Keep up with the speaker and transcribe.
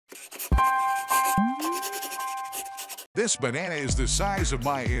This banana is the size of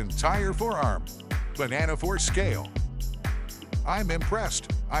my entire forearm. Banana for scale. I'm impressed.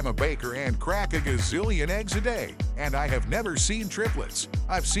 I'm a baker and crack a gazillion eggs a day, and I have never seen triplets.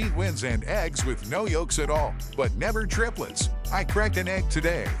 I've seen wins and eggs with no yolks at all, but never triplets. I cracked an egg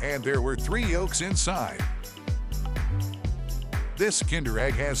today, and there were 3 yolks inside. This Kinder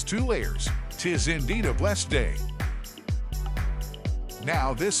Egg has 2 layers. 'Tis indeed a blessed day.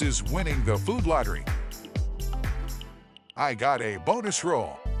 Now this is winning the food lottery. I got a bonus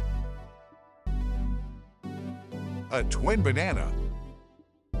roll. A twin banana.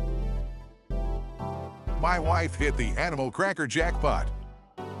 My wife hit the animal cracker jackpot.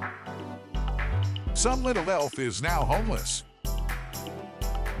 Some little elf is now homeless.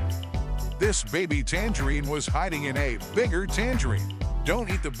 This baby tangerine was hiding in a bigger tangerine. Don't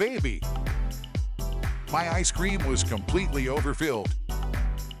eat the baby. My ice cream was completely overfilled.